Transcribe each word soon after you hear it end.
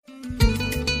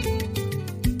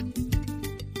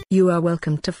You are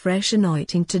welcome to Fresh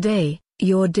Anointing Today,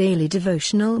 your daily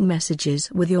devotional messages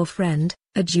with your friend,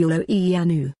 Ajulo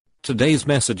Iyanu. Today's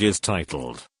message is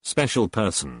titled, Special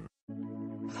Person.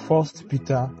 1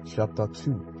 Peter chapter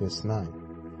 2 verse 9.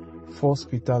 1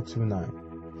 Peter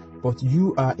 2:9. But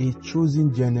you are a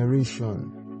chosen generation,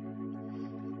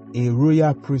 a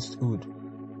royal priesthood,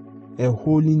 a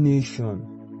holy nation,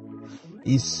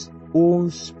 his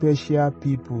own special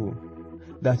people,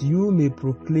 that you may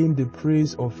proclaim the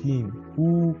praise of him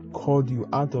who called you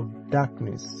out of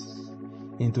darkness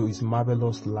into his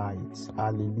marvelous light.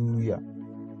 Hallelujah.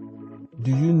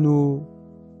 Do you know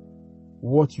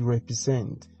what you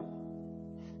represent?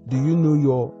 Do you know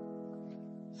your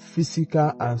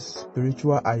physical and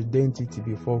spiritual identity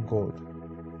before God?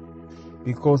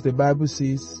 Because the Bible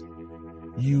says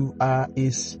you are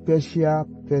a special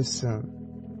person.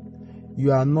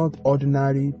 You are not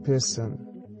ordinary person.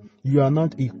 You are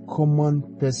not a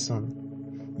common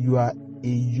person. You are a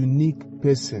unique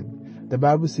person. The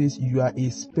Bible says you are a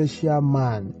special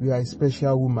man. You are a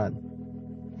special woman.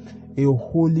 A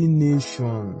holy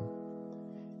nation.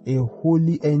 A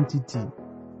holy entity.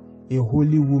 A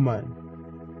holy woman.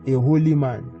 A holy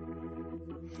man.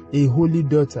 A holy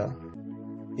daughter.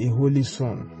 A holy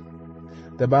son.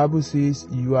 The Bible says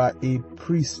you are a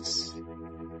priest.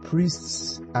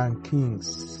 Priests and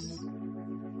kings.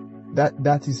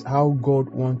 That is how God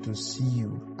wants to see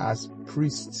you, as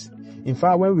priests. In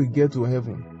fact, when we get to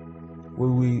heaven,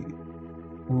 we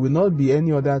will not be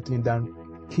any other thing than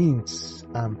kings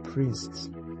and priests.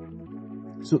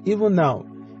 So even now,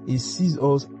 he sees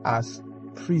us as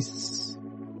priests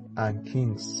and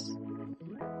kings.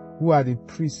 Who are the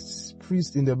priests?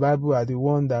 Priests in the Bible are the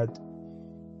ones that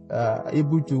are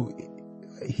able to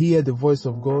hear the voice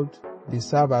of God. They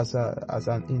serve as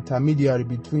an intermediary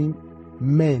between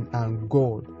men and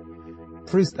God.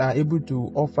 Priests are able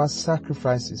to offer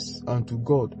sacrifices unto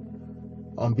God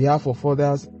on behalf of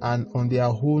others and on their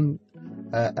own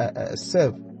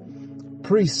self.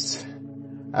 Priests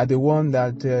are the one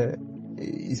that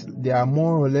they are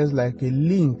more or less like a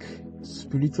link,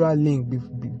 spiritual link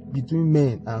between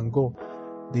men and God.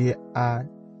 They are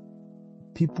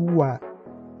people who are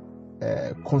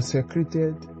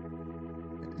consecrated,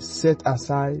 set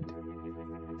aside,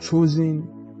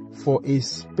 chosen for a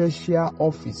special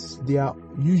office. They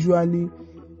usually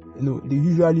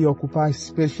occupy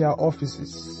special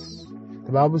offices.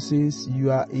 The Bible says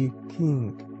you are a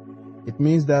king. It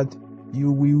means that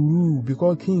you will rule,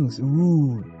 because kings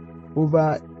rule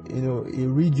over a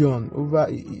region,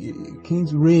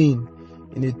 kings reign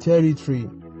in a territory.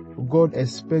 God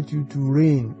expects you to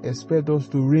reign, expect us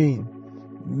to reign.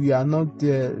 We are not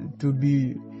there to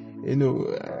be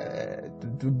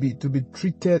to be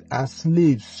treated as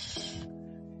slaves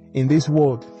in this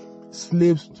world.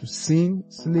 Slaves to sin,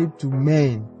 slaves to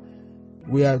men.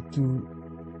 We are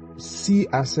to see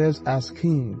ourselves as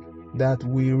king, that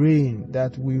we reign,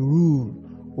 that we rule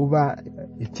over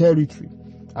a territory.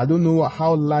 I don't know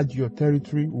how large your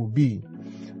territory will be.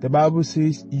 The Bible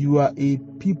says you are a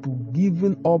people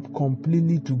given up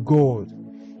completely to God.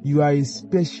 You are a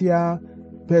special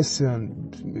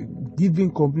person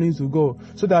giving completely to God,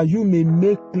 so that you may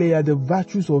make clear the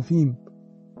virtues of him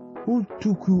who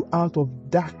took you out of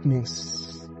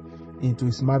darkness into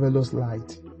his marvelous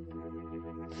light.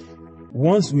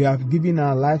 Once we have given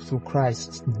our lives to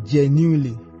Christ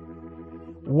genuinely,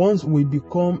 once we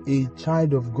become a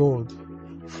child of God,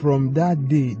 from that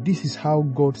day, this is how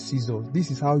God sees us.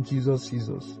 This is how Jesus sees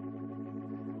us.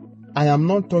 I am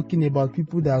not talking about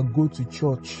people that go to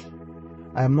church.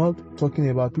 I am not talking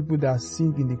about people that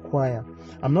sing in the choir.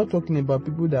 I'm not talking about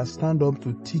people that stand up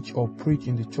to teach or preach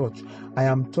in the church. I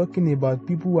am talking about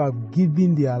people who have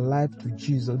given their life to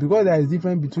Jesus. Because there is a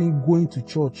difference between going to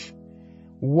church,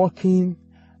 working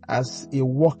as a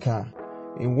worker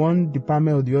in one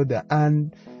department or the other,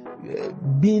 and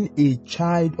being a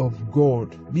child of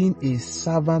God, being a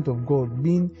servant of God,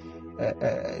 being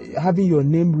having your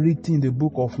name written in the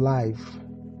book of life.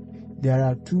 There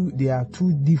are two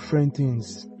different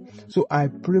things. So I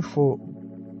pray for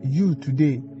you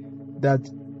today that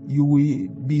you will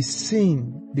be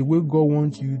seen the way God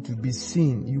wants you to be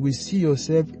seen. You will see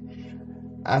yourself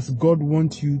as God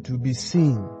wants you to be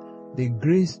seen. The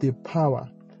grace, the power,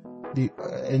 the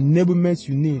enablement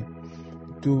you need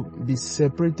to be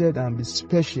separated and be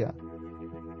special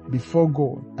before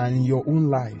God and in your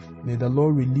own life. May the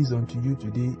Lord release unto you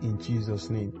today in Jesus'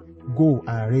 name. Go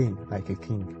and reign like a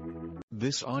king.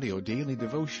 This audio daily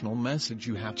devotional message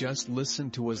you have just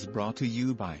listened to was brought to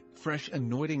you by Fresh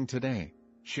Anointing Today.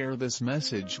 Share this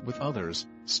message with others.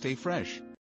 Stay fresh.